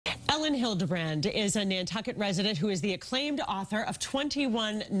Elin Hilderbrand is a Nantucket resident who is the acclaimed author of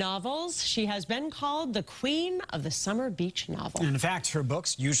 21 novels. She has been called the queen of the summer beach novel. And in fact, her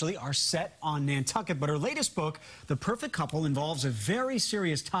books usually are set on Nantucket, but her latest book, The Perfect Couple, involves a very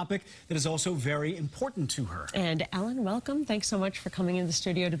serious topic that is also very important to her. And Elin, welcome. Thanks so much for coming in the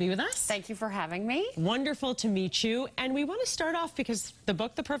studio to be with us. Thank you for having me. Wonderful to meet you. And we want to start off because the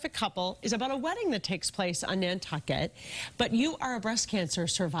book, The Perfect Couple, is about a wedding that takes place on Nantucket. But you are a breast cancer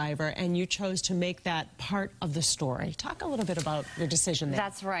survivor, and you chose to make that part of the story. Talk a little bit about your decision there.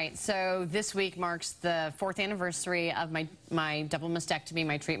 That's right. So this week marks the 4th anniversary of my double mastectomy,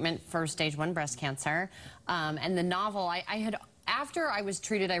 my treatment for stage 1 breast cancer. And the novel, after I was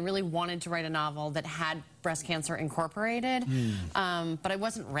treated, I really wanted to write a novel that had breast cancer incorporated, but I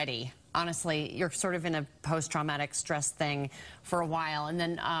wasn't ready. Honestly, you're sort of in a post-traumatic stress thing for a while. And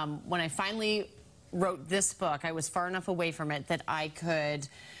then when I finally wrote this book, I was far enough away from it that I could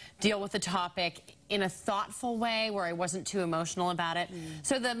deal with the topic in a thoughtful way where I wasn't too emotional about it.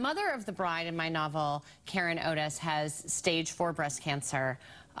 So the mother of the bride in my novel, Karen Otis, has stage 4 breast cancer.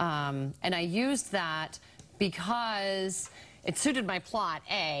 And I used that because it suited my plot,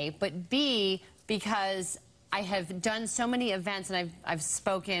 A, but B, because I have done so many events and I've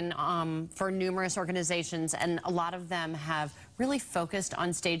spoken for numerous organizations, and a lot of them have really focused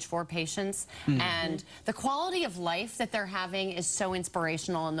on stage 4 patients. And the quality of life that they're having is so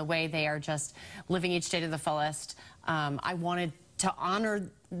inspirational in the way they are just living each day to the fullest. I wanted to honor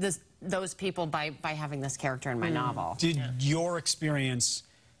those people by having this character in my novel. Did your experience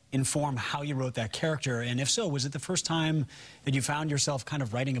inform how you wrote that character? And if so, was it the first time that you found yourself kind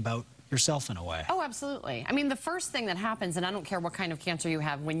of writing about yourself in a way? Oh, absolutely. I mean, the first thing that happens, and I don't care what kind of cancer you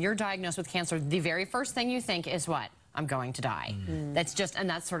have, when you're diagnosed with cancer, the very first thing you think is what? I'm going to die. That's just, and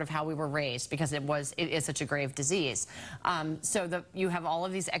that's sort of how we were raised, because it is such a grave disease. So you have all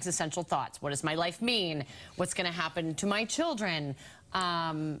of these existential thoughts. What does my life mean? What's going to happen to my children?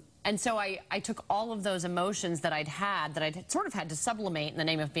 And so I took all of those emotions that I'd sort of had to sublimate in the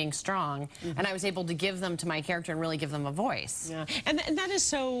name of being strong, and I was able to give them to my character and really give them a voice. Yeah. And that is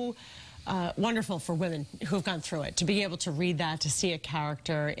so wonderful for women who have gone through it, to be able to read that, to see a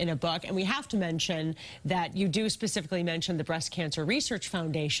character in a book. And we have to mention that you do specifically mention the Breast Cancer Research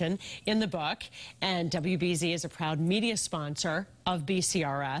Foundation in the book, and WBZ is a proud media sponsor of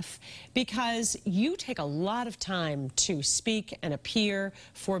BCRF, because you take a lot of time to speak and appear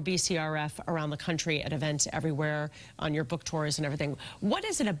for BCRF around the country at events everywhere, on your book tours and everything. What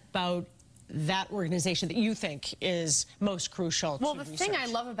is it about that organization that you think is most crucial to research? Thing I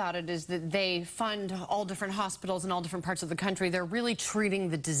love about it is that they fund all different hospitals in all different parts of the country. They're really treating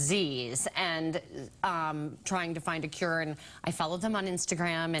the disease and trying to find a cure. And I follow them on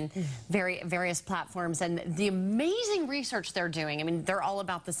Instagram and various platforms. And the amazing research they're doing, I mean, they're all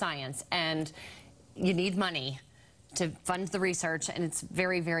about the science. And you need money to fund the research, and it's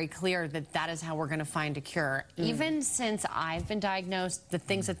very, very clear that that is how we're going to find a cure. Even since I've been diagnosed, the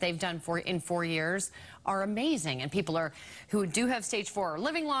things that they've done in 4 years are amazing, and people who do have stage 4 are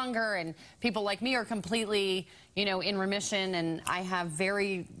living longer, and people like me are completely, you know, in remission, and I have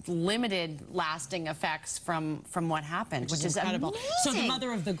very limited lasting effects from what happened, which is incredible. Amazing. So the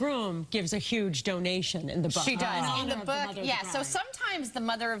mother of the groom gives a huge donation in the book. She does. In the book, yeah. So sometimes the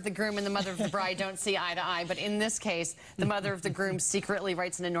mother of the groom and the mother of the bride don't see eye to eye, but in this case, the mother of the groom secretly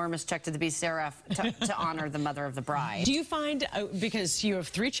writes an enormous check to the BCRF to honor the mother of the bride. Do you find, because you have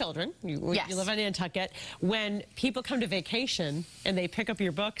 3 children, you live on Nantucket, when people come to vacation and they pick up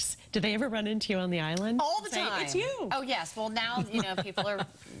your books, do they ever run into you on the island? All the time. It's you. Oh, yes. Well, now, you know, people are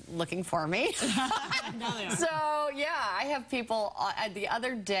looking for me. Now they are. So, yeah, I have people, the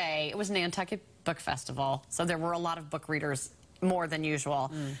other day, it was Nantucket Book Festival, so there were a lot of book readers, more than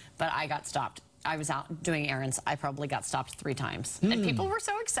usual, but I got stopped. I was out doing errands. I probably got stopped 3 times. And people were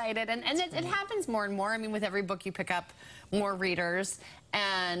so excited. And it happens more and more. I mean, with every book you pick up, more readers.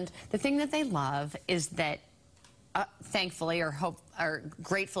 And the thing that they love is that, thankfully or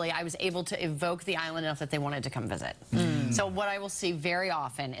gratefully, I was able to evoke the island enough that they wanted to come visit. So what I will see very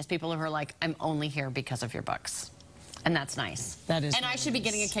often is people who are like, I'm only here because of your books. And that's nice. That is. And I should be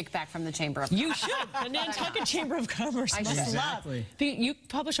getting a kickback from the Chamber of You should. The Nantucket Chamber of Commerce must love. You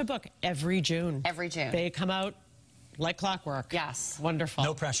publish a book every June. Every June. They come out like clockwork. Yes. Wonderful.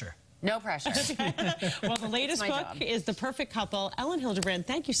 No pressure. No pressure. Well, the latest book is The Perfect Couple. Elin Hilderbrand,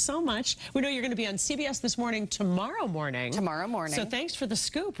 thank you so much. We know you're going to be on CBS This Morning tomorrow morning. Tomorrow morning. So thanks for the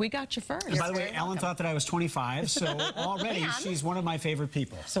scoop. We got you first. And by the way, Elin thought that I was 25, so already she's one of my favorite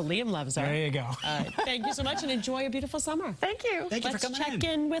people. So Liam loves her. There you go. Thank you so much, and enjoy a beautiful summer. Thank you. Thank you for coming in. Let's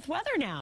check in with weather now.